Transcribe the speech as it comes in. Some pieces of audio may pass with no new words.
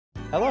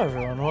Hello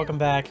everyone, welcome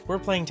back. We're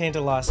playing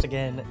Tainted Lost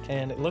again,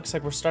 and it looks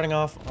like we're starting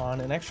off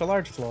on an extra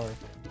large floor.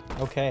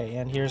 Okay,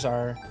 and here's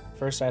our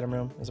first item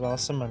room, as well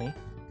as some money.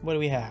 What do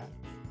we have?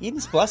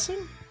 Eden's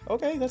Blessing?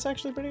 Okay, that's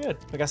actually pretty good.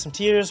 We got some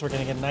tiers, we're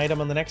gonna get an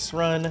item on the next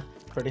run.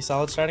 Pretty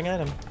solid starting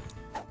item.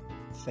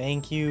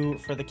 Thank you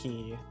for the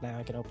key. Now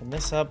I can open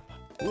this up.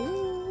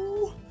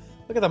 Ooh!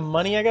 Look at the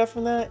money I got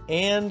from that,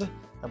 and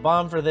a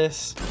bomb for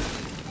this,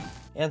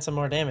 and some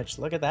more damage.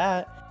 Look at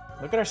that.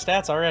 Look at our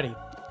stats already.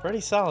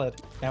 Pretty solid.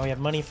 Now we have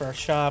money for our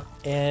shop,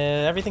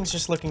 and everything's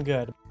just looking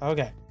good.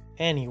 Okay.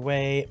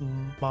 Anyway,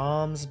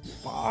 Mom's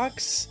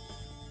box?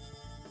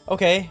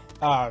 Okay.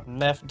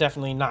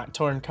 Definitely not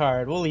torn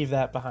card. We'll leave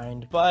that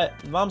behind.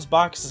 But Mom's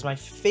box is my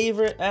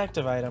favorite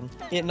active item.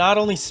 It not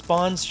only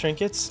spawns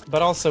trinkets,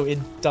 but also it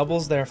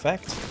doubles their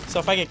effect. So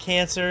if I get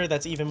cancer,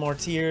 that's even more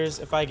tears.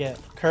 If I get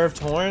curved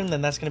horn,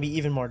 then that's going to be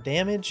even more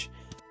damage.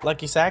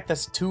 Lucky sack,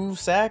 that's 2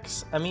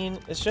 sacks. I mean,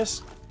 it's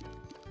just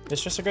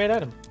a great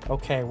item.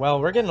 Okay,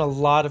 well, we're getting a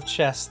lot of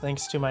chests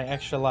thanks to my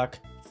extra luck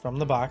from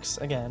the box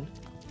again.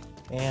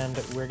 And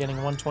we're getting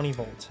 120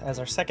 volt as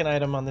our second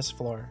item on this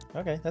floor.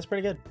 Okay, that's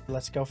pretty good.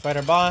 Let's go fight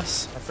our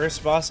boss. Our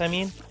first boss, I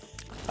mean.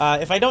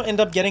 If I don't end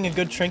up getting a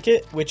good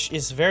trinket, which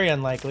is very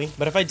unlikely,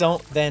 but if I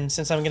don't, then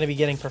since I'm going to be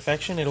getting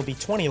perfection, it'll be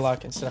 20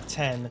 luck instead of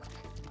 10.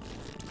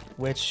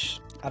 Which,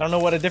 I don't know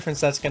what a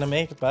difference that's going to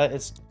make, but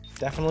it's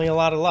definitely a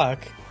lot of luck.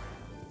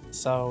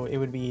 So it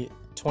would be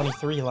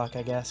 23 luck,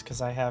 I guess,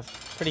 because I have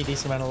a pretty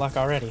decent amount of luck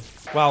already.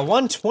 Wow,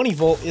 120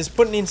 volt is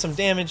putting in some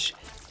damage.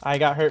 I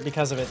got hurt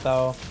because of it,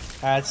 though.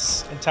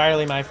 That's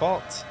entirely my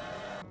fault.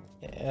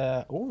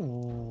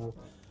 Ooh.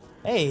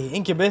 Hey,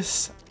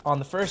 Incubus on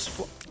the first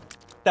floor.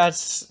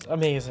 That's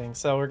amazing,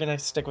 so we're going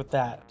to stick with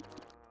that.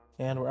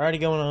 And we're already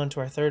going on to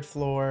our third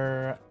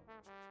floor.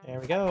 There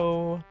we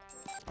go.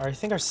 I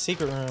think our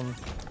secret room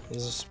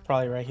is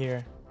probably right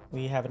here.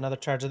 We have another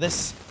charge of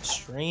this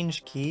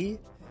strange key.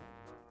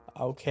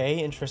 Okay,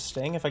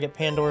 interesting. If I get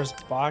Pandora's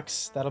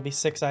box, that'll be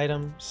 6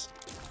 items.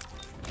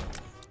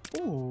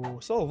 Ooh,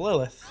 Soul of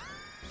Lilith.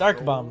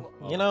 Dark Bum.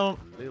 You know,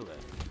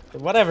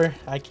 whatever.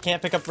 I can't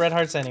pick up red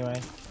hearts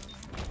anyway.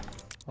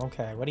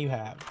 Okay, what do you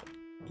have?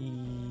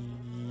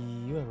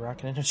 You have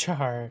Rocket in a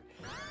Jar.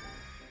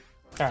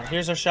 Alright,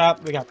 here's our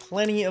shop. We got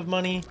plenty of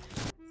money.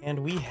 And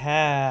we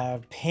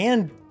have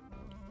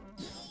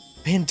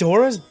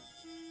Pandora's?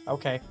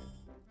 Okay.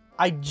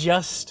 I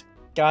just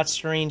got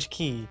Strange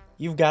Key.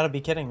 You've got to be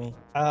kidding me.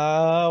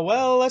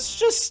 Well, let's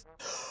just...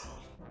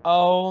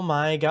 Oh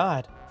my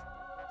god.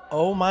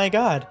 Oh my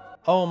god.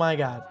 Oh my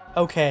god.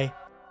 Okay.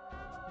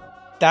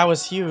 That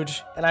was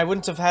huge. And I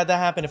wouldn't have had that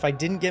happen if I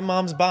didn't get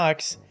Mom's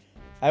box.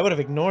 I would have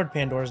ignored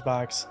Pandora's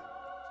box.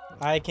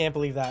 I can't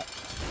believe that.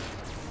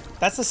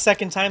 That's the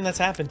second time that's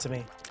happened to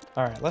me.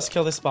 Alright, let's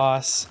kill this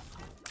boss.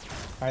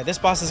 Alright, this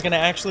boss is going to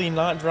actually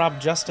not drop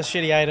just a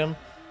shitty item.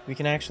 We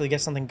can actually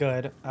get something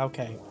good.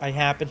 Okay, I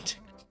happened to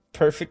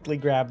perfectly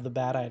grab the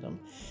bad item.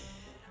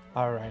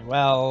 Alright,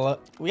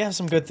 well, we have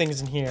some good things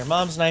in here.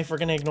 Mom's knife, we're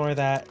gonna ignore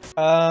that.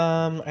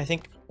 I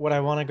think what I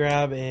want to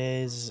grab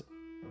is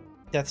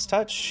Death's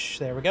Touch.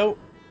 There we go.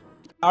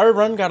 Our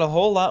run got a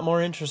whole lot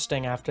more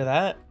interesting after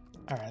that.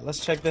 Alright,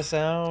 let's check this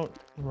out.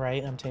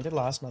 Right, I'm Tainted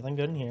Lost, nothing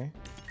good in here.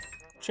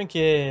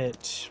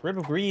 Trinket. Rib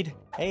of Greed.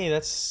 Hey,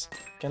 that's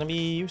gonna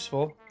be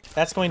useful.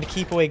 That's going to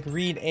keep away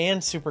greed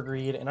and super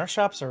greed, and our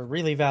shops are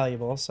really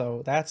valuable,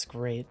 so that's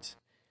great.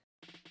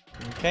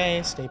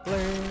 Okay,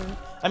 stapler.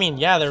 I mean,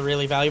 yeah, they're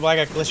really valuable. I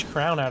got Glitch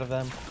Crown out of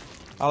them.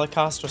 All it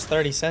cost was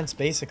 30 cents,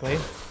 basically.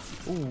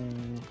 Ooh,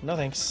 no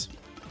thanks.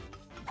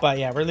 But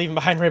yeah, we're leaving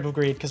behind Rib of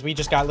Greed because we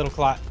just got Little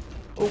Clot.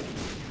 Oh,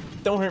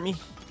 don't hurt me.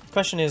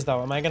 Question is,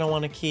 though, am I going to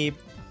want to keep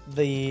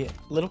the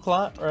Little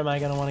Clot, or am I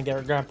going to want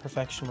to grab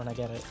Perfection when I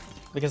get it?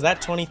 Because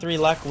that 23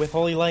 luck with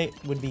Holy Light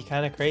would be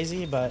kind of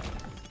crazy, but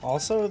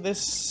also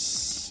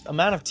this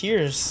amount of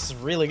tears is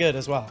really good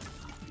as well.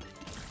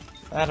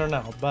 I don't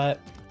know, but...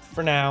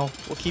 For now,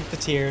 we'll keep the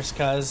tears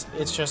because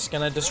it's just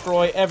gonna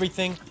destroy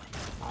everything.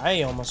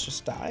 I almost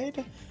just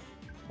died.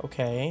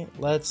 Okay,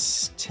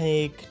 let's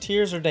take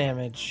tears or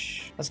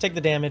damage. Let's take the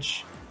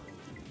damage.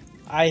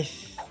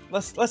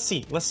 Let's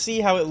see. Let's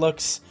see how it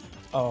looks.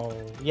 Oh,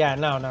 yeah,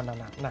 no.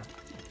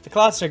 The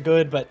clots are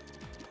good, but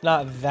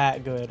not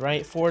that good,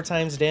 right? 4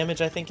 times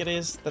damage, I think it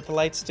is, that the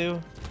lights do.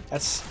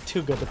 That's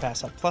too good to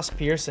pass up. Plus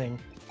piercing.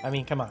 I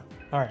mean, come on.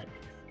 All right,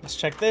 let's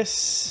check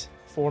this.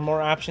 4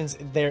 more options.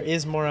 There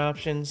is more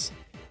options.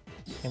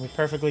 And we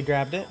perfectly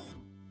grabbed it.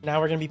 Now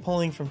we're going to be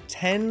pulling from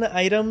 10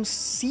 items.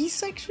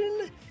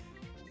 C-section?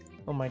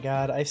 Oh my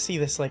god. I see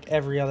this like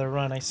every other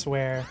run, I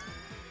swear.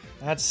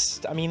 I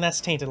mean,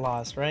 that's Tainted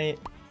Lost, right?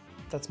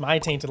 That's my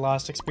Tainted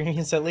Lost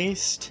experience, at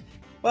least.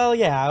 Well,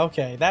 yeah,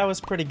 okay. That was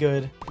pretty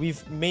good.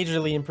 We've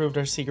majorly improved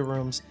our secret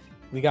rooms.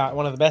 We got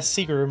one of the best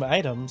secret room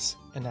items.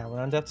 And now we're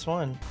on Depths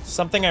 1.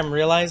 Something I'm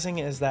realizing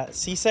is that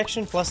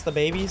C-section plus the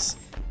babies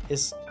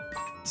is...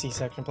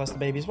 C-section plus the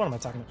babies. What am I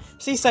talking about?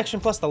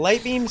 C-section plus the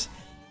light beams,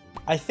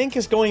 I think,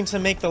 is going to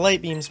make the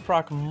light beams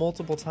proc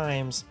multiple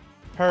times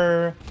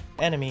per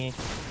enemy.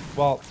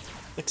 Well,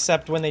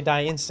 except when they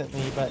die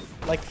instantly, but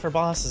like for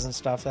bosses and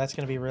stuff, that's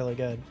going to be really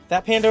good.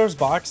 That Pandora's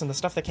box and the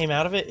stuff that came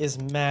out of it is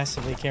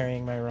massively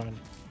carrying my run.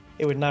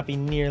 It would not be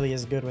nearly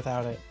as good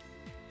without it.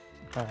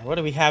 Alright, what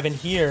do we have in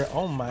here?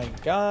 Oh my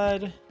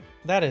god.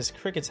 That is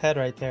Cricket's head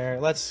right there.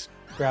 Let's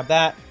grab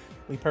that.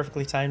 We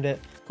perfectly timed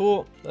it.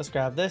 Cool. Let's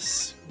grab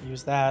this.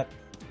 Use that.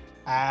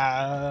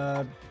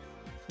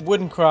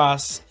 Wooden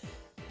cross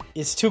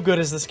is too good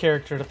as this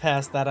character to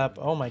pass that up.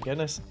 Oh my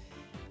goodness.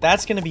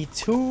 That's going to be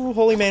 2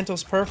 holy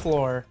mantles per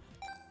floor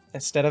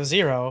instead of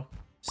 0.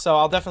 So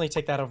I'll definitely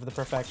take that over the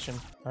perfection.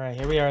 Alright,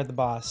 here we are at the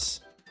boss.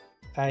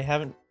 I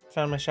haven't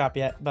found my shop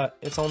yet, but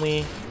it's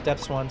only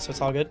depths 1, so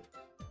it's all good.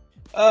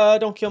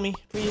 Don't kill me,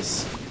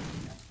 please.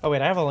 Oh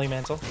wait, I have a holy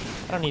mantle.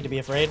 I don't need to be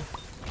afraid.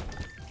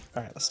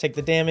 Alright, let's take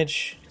the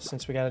damage,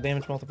 since we got a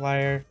damage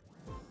multiplier.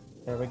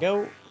 There we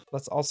go.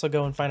 Let's also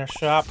go and find our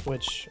shop,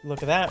 which,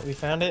 look at that, we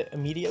found it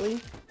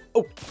immediately.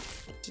 Oh,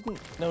 didn't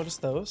notice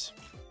those.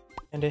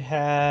 And it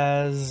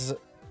has...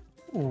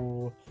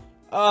 Ooh.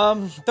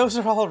 Those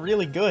are all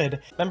really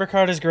good. Member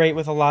card is great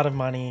with a lot of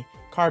money.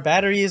 Car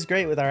battery is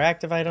great with our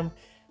active item.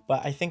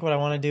 But I think what I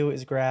want to do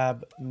is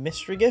grab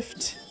Mystery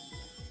Gift.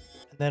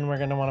 And then we're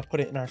going to want to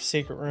put it in our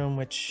secret room,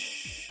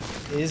 which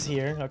is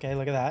here. Okay,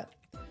 look at that.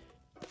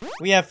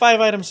 We have 5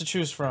 items to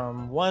choose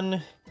from.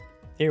 One...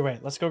 Here,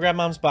 wait. Let's go grab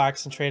Mom's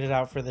box and trade it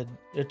out for the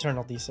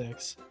Eternal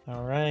D6.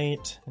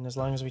 Alright. And as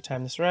long as we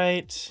time this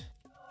right...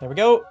 There we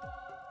go.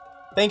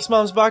 Thanks,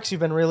 Mom's box. You've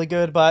been really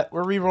good, but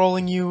we're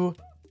re-rolling you.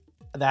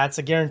 That's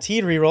a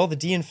guaranteed re-roll. The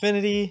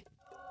D-Infinity.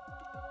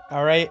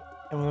 Alright.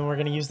 And then we're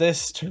going to use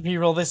this to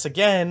re-roll this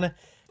again.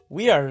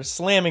 We are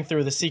slamming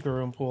through the secret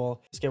room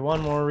pool. Let's get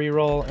one more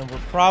re-roll, and we're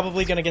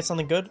probably going to get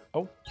something good.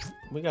 Oh,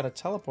 we got a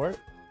teleport.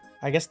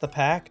 I guess the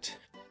Pact.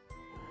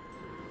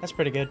 That's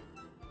pretty good.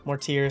 More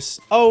tears.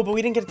 Oh, but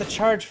we didn't get the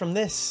charge from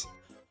this.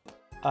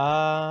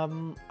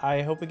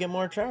 I hope we get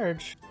more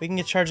charge. We can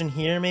get charge in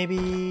here,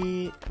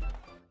 maybe.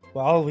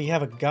 Well, we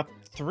have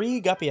 3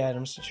 guppy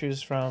items to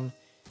choose from.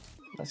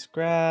 Let's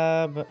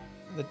grab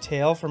the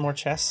tail for more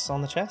chests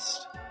on the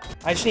chest.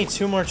 I just need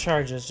 2 more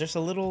charges. Just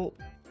a little...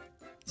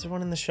 Is there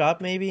one in the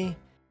shop, maybe?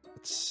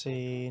 Let's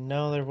see.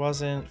 No, there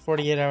wasn't.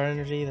 48-hour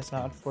energy. That's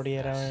not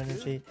 48-hour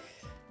energy.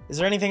 Is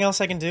there anything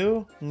else I can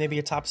do? Maybe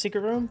a top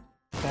secret room?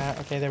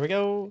 Okay, there we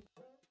go.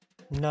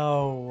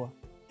 No.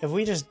 If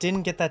we just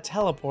didn't get that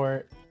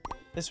teleport,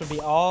 this would be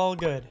all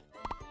good.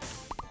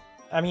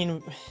 I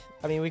mean,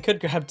 we could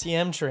grab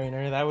TM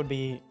Trainer. That would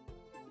be...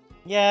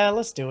 Yeah,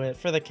 let's do it.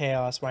 For the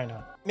chaos, why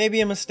not?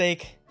 Maybe a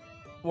mistake.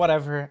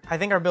 Whatever. I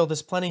think our build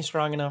is plenty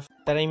strong enough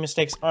that any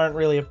mistakes aren't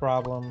really a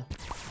problem.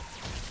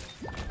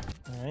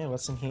 Alright,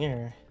 what's in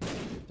here?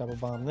 Double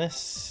bomb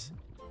this.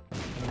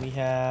 And we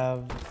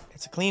have...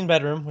 It's a clean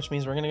bedroom, which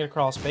means we're gonna get a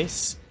crawl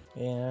space.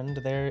 And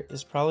there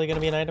is probably gonna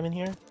be an item in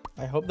here.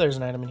 I hope there's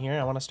an item in here.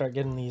 I want to start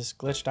getting these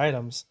glitched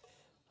items.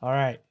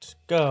 Alright,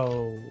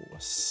 go.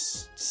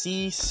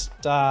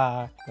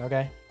 C-Star.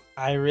 Okay.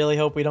 I really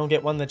hope we don't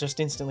get one that just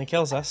instantly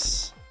kills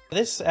us.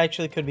 This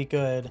actually could be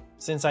good,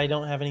 since I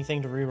don't have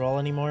anything to reroll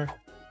anymore.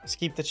 Let's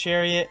keep the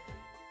chariot,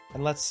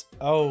 and let's...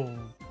 Oh,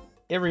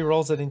 it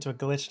rerolls it into a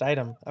glitched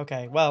item.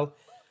 Okay, well,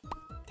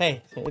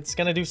 hey, it's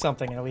gonna do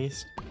something at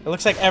least. It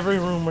looks like every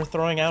room we're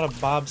throwing out of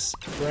Bob's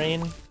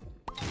brain.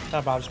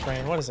 Not Bob's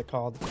brain, what is it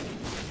called?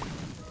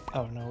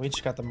 Oh no, we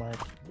just got the mark.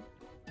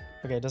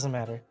 Okay, it doesn't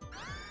matter.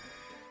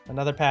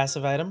 Another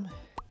passive item.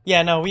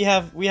 Yeah, no, we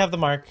have the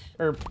mark,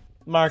 or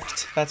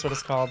marked, that's what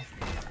it's called.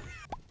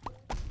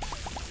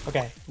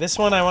 Okay, this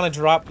one I want to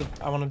drop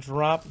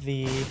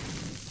the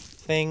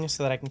thing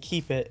so that I can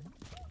keep it.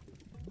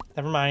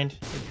 Never mind.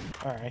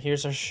 Alright,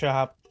 here's our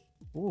shop.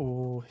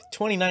 Ooh,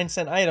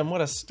 29-cent item,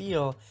 what a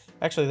steal.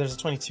 Actually, there's a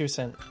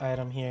 22-cent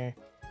item here.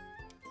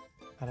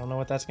 I don't know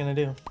what that's gonna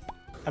do.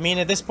 I mean,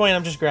 at this point,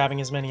 I'm just grabbing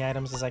as many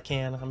items as I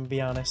can, I'm gonna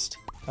be honest.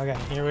 Okay,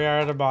 here we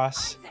are at our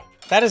boss.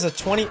 That is a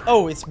 20...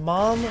 Oh, it's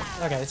Mom?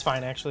 Okay, it's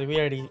fine, actually. We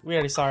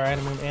already saw our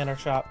item room and our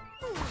shop.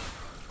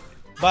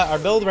 But our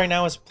build right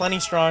now is plenty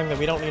strong that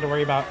we don't need to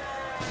worry about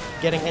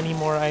getting any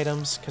more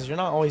items, because you're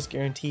not always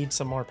guaranteed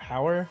some more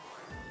power.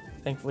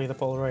 Thankfully, the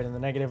Polaroid and the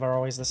negative are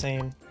always the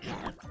same.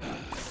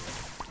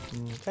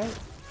 Okay.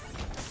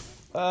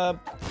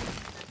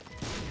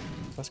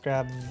 Let's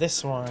grab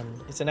this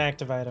one. It's an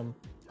active item.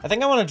 I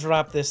think I want to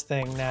drop this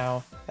thing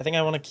now. I think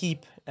I want to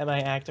keep my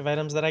active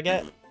items that I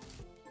get.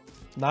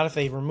 Not if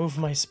they remove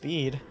my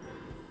speed.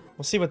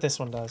 We'll see what this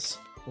one does.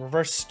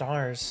 Reverse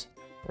stars.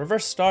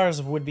 Reverse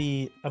stars would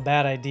be a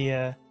bad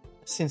idea.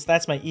 Since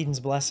that's my Eden's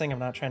Blessing, I'm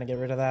not trying to get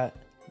rid of that.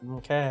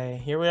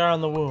 Okay, here we are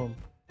on the womb.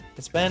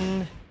 It's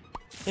been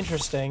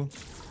interesting.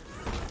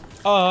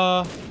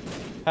 How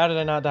did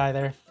I not die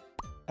there?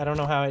 I don't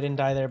know how I didn't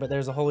die there, but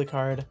there's a holy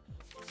card.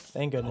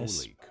 Thank goodness.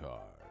 Holy card.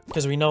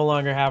 Because we no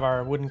longer have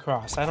our wooden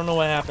cross. I don't know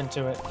what happened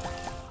to it.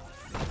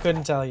 I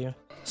couldn't tell you.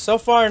 So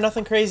far,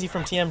 nothing crazy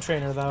from TM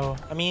Trainer, though.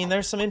 I mean,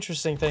 there's some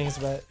interesting things,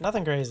 but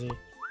nothing crazy.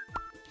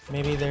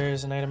 Maybe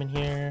there's an item in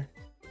here.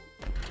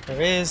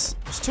 There is.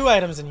 There's 2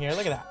 items in here.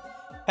 Look at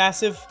that.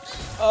 Passive.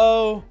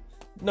 Oh,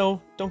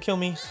 No, don't kill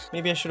me.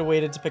 Maybe I should have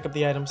waited to pick up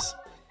the items.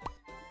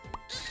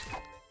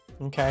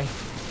 Okay.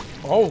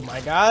 Oh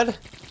my god.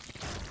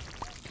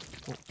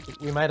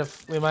 We might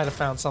have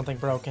found something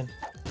broken.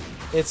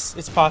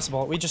 It's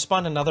possible. We just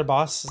spawned another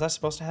boss. Is that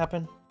supposed to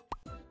happen?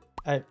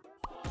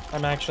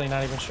 I'm actually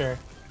not even sure.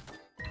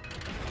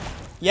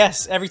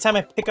 Yes, every time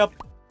I pick up...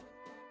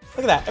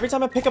 Look at that. Every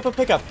time I pick up a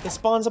pickup, it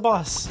spawns a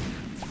boss.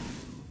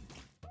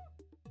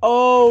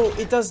 Oh,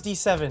 it does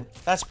D7.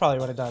 That's probably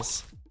what it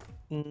does.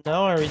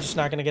 No, are we just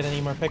not going to get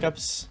any more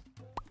pickups?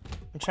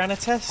 I'm trying to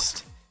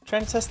test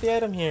the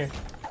item here.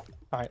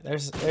 Alright,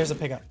 there's a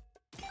pickup.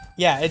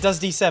 Yeah, it does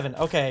D7.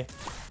 Okay.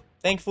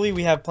 Thankfully,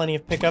 we have plenty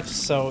of pickups,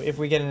 so if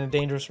we get in a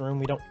dangerous room,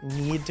 we don't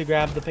need to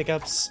grab the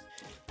pickups.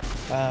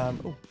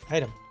 Ooh,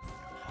 item.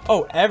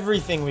 Oh,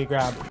 everything we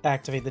grab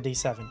activate the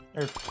D7.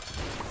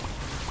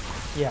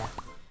 Yeah.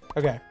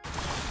 Okay.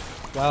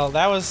 Well,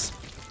 that was...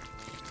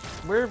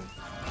 We're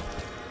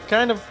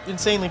kind of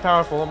insanely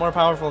powerful, more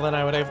powerful than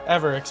I would have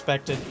ever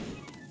expected.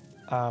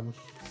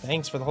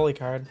 Thanks for the holy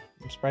card.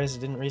 I'm surprised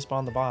it didn't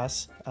respawn the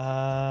boss.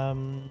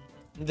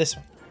 This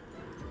one.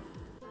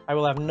 I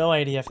will have no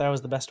idea if that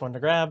was the best one to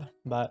grab,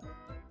 but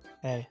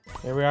hey,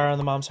 here we are on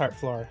the Mom's Heart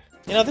floor.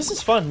 You know, this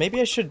is fun. Maybe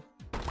I should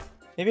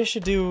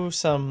do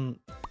some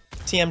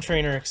TM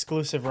Trainer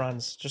exclusive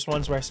runs. Just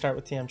ones where I start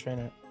with TM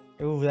Trainer.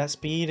 Ooh, that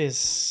speed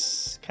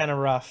is kind of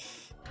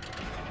rough.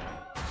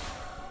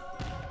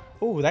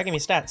 Ooh, that gave me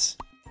stats.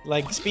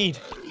 Like speed.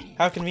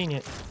 How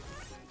convenient.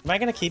 Am I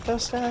gonna keep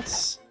those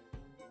stats?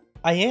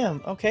 I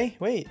am. Okay,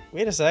 wait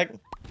a sec.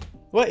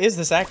 What is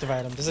this active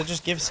item? Does it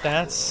just give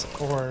stats,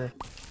 or...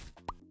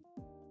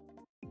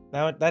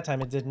 Now, that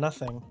time it did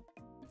nothing.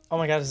 Oh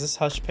my god, is this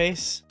Hush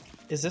Pace?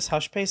 Is this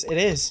Hush Pace? It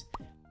is!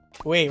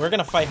 Wait, we're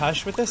gonna fight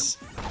Hush with this?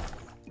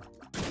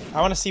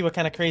 I want to see what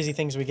kind of crazy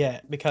things we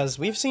get, because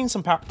we've seen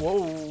some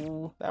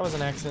Whoa! That was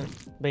an accident.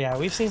 But yeah,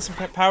 we've seen some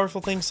powerful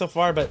things so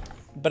far, but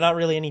not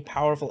really any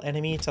powerful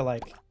enemy to,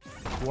 like,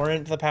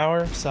 warrant the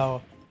power,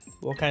 so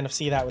we'll kind of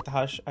see that with the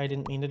Hush. I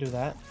didn't mean to do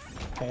that.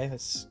 Okay,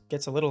 this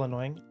gets a little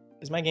annoying.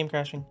 Is my game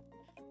crashing?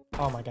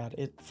 Oh my god,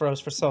 it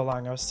froze for so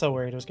long. I was so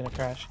worried it was gonna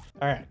crash.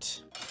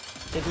 Alright.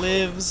 It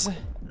lives.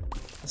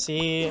 Let's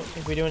see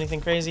if we do anything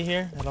crazy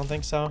here. I don't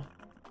think so.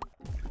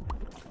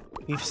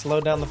 We've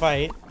slowed down the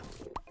fight.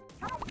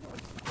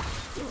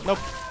 Nope,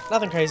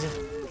 nothing crazy.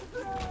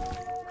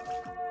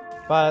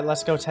 But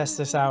let's go test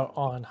this out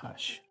on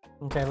Hush.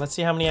 Okay, let's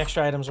see how many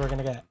extra items we're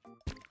gonna get.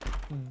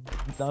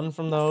 None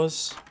from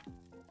those.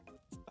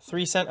 A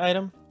 3-cent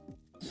item.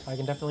 I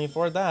can definitely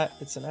afford that.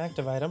 It's an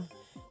active item.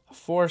 A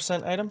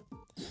 4-cent item.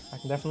 I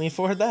can definitely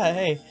afford that,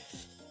 hey.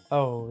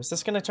 Oh, is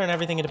this gonna turn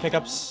everything into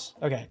pickups?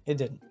 Okay, it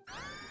didn't.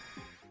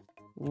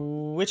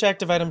 Which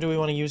active item do we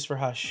want to use for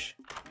Hush?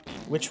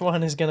 Which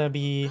one is gonna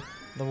be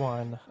the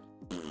one?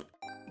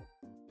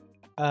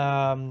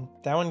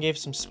 That one gave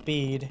some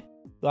speed.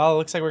 Well, it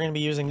looks like we're gonna be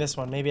using this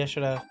one. Maybe I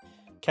should have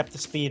kept the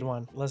speed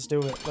one. Let's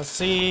do it. Let's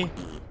see.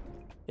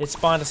 It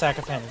spawned a sack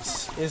of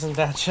pennies. Isn't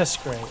that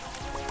just great?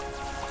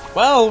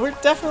 Well, we're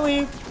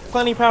definitely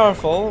plenty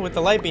powerful with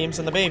the light beams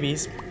and the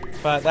babies,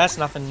 but that's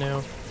nothing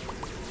new.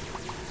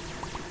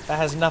 That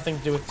has nothing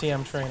to do with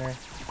TM Trainer.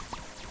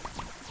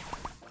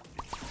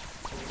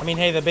 I mean,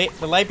 hey,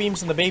 the light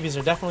beams and the babies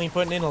are definitely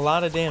putting in a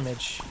lot of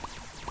damage.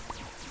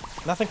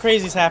 Nothing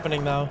crazy's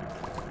happening, though.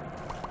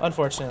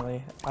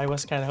 Unfortunately. I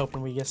was kind of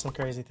hoping we get some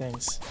crazy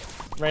things.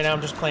 Right now,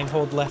 I'm just playing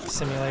Hold Left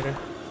Simulator.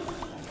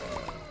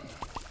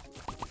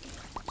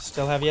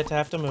 Still have yet to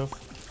have to move.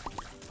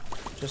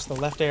 Just the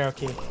left arrow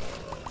key.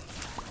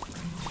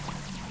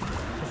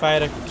 If I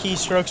had a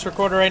keystrokes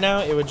recorder right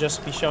now, it would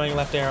just be showing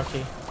left arrow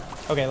key.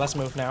 Okay, let's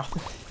move now.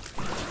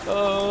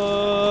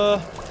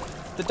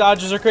 The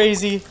dodges are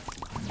crazy.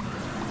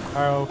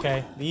 Oh,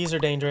 okay. These are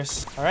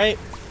dangerous. Alright,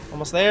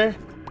 almost there.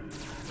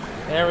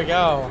 There we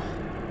go.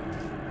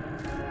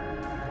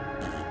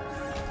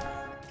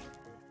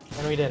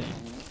 And we did it.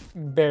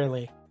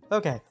 Barely.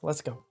 Okay,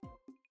 let's go.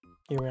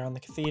 Here we are on the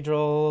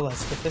cathedral.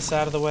 Let's get this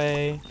out of the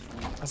way.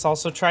 Let's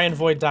also try and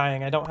avoid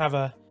dying. I don't have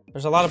a...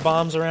 There's a lot of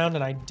bombs around,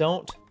 and I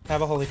don't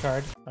have a holy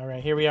card.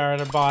 Alright, here we are at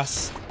our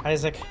boss.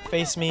 Isaac,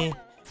 face me.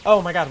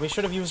 Oh my god, we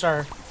should have used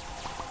our...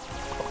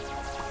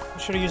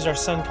 We should have used our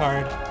sun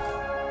card.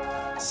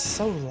 It's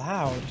so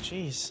loud,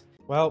 jeez.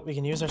 Well, we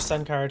can use our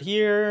sun card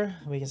here.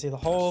 We can see the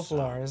whole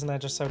floor. Isn't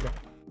that just so good?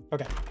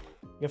 Okay.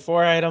 We have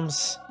 4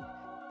 items.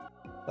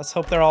 Let's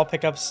hope they're all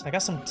pickups. I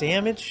got some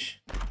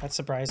damage. That's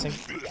surprising.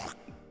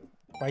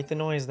 Quite the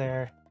noise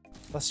there.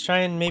 Let's try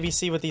and maybe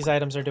see what these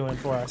items are doing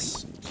for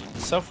us.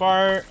 So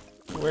far,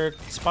 we're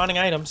spawning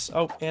items.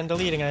 Oh, and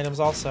deleting items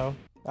also.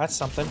 That's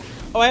something.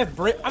 Oh,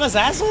 I'm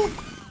Azazel?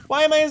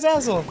 Why am I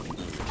Azazel?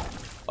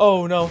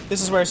 Oh no,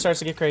 this is where it starts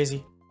to get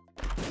crazy.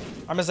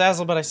 I'm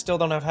Azazel, but I still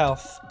don't have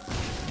health.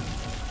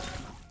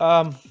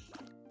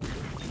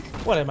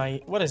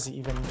 What is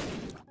even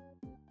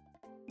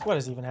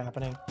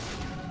happening?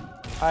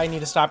 I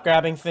need to stop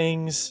grabbing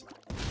things.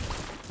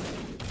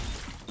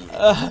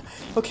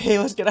 Okay,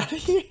 let's get out of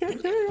here.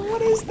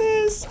 What is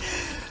this?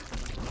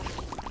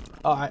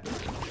 Oh,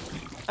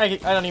 I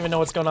don't even know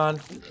what's going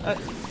on.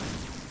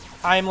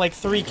 I'm like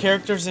 3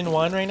 characters in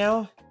one right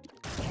now.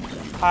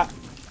 Am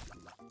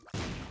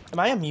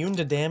I immune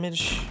to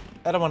damage?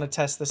 I don't want to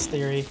test this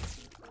theory.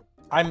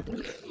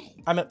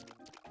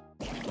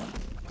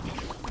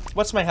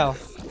 What's my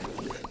health?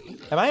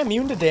 Am I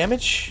immune to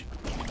damage?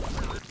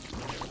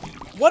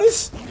 What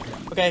is...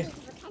 Okay,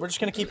 we're just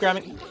gonna keep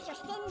grabbing...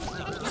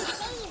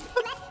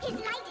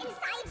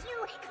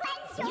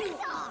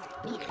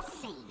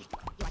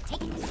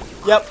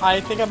 Yep, I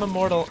think I'm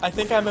immortal. I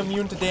think I'm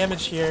immune to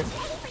damage here.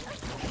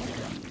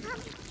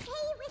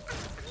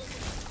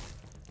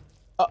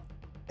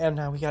 And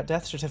now we got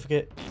death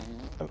certificate.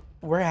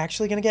 We're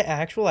actually gonna get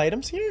actual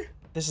items here?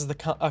 This is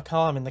a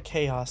calm in the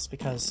chaos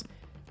because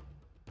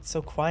it's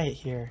so quiet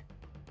here.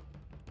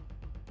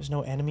 There's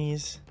no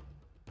enemies.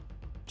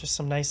 Just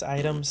some nice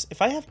items.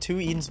 If I have 2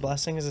 Eden's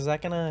Blessings, is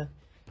that gonna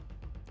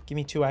give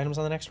me 2 items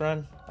on the next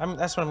run?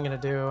 That's what I'm gonna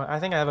do. I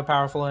think I have a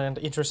powerful and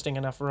interesting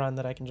enough run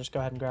that I can just go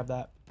ahead and grab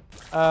that.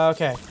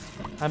 Okay.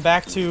 I'm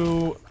back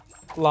to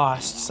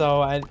Lost,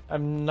 so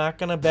I'm not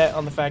gonna bet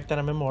on the fact that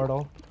I'm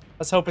immortal.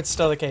 Let's hope it's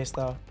still the case,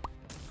 though.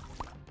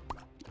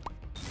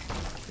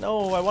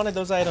 No, I wanted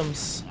those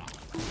items.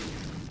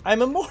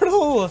 I'm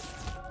immortal!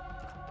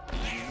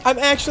 I'm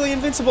actually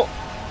invincible!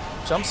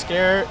 Jump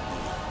scare.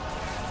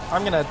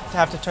 I'm gonna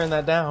have to turn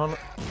that down.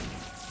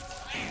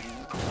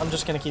 I'm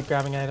just gonna keep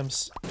grabbing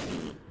items.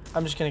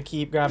 I'm just gonna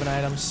keep grabbing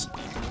items.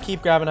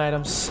 Keep grabbing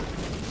items.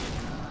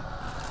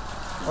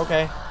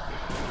 Okay.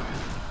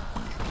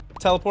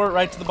 Teleport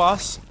right to the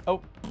boss.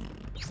 Oh.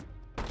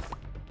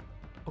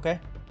 Okay.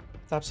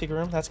 Top secret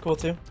room. That's cool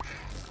too.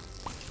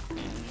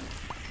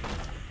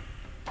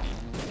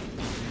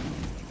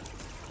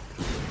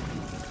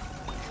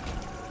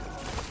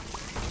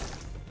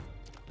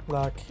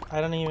 Look,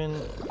 I don't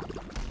even...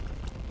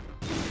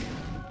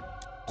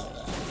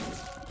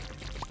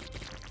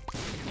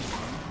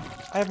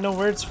 I have no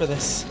words for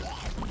this.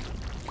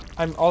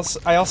 I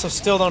also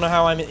still don't know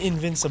how I'm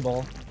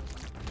invincible.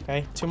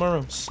 Okay, 2 more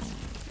rooms.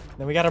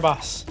 Then we got our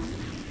boss.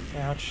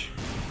 Ouch.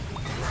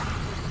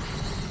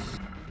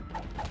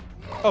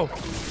 Oh.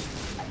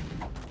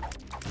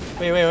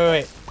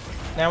 Wait.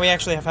 Now we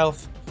actually have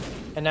health.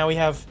 And now we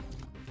have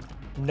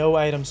no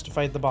items to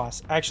fight the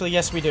boss. Actually,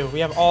 yes we do. We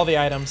have all the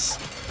items.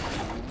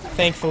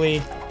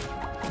 Thankfully.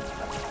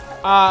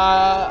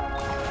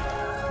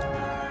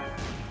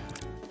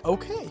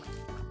 Okay.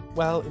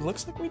 Well, it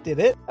looks like we did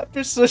it.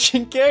 After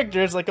switching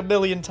characters like a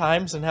million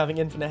times and having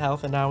infinite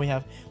health, and now we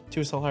have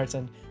 2 soul hearts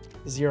and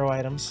 0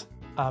 items.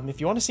 If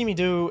you want to see me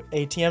do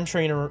a TM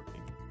trainer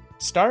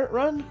start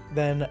run,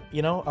 then,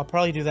 you know, I'll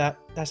probably do that.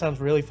 That sounds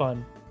really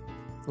fun.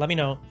 Let me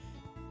know.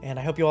 And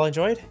I hope you all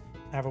enjoyed.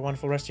 Have a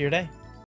wonderful rest of your day.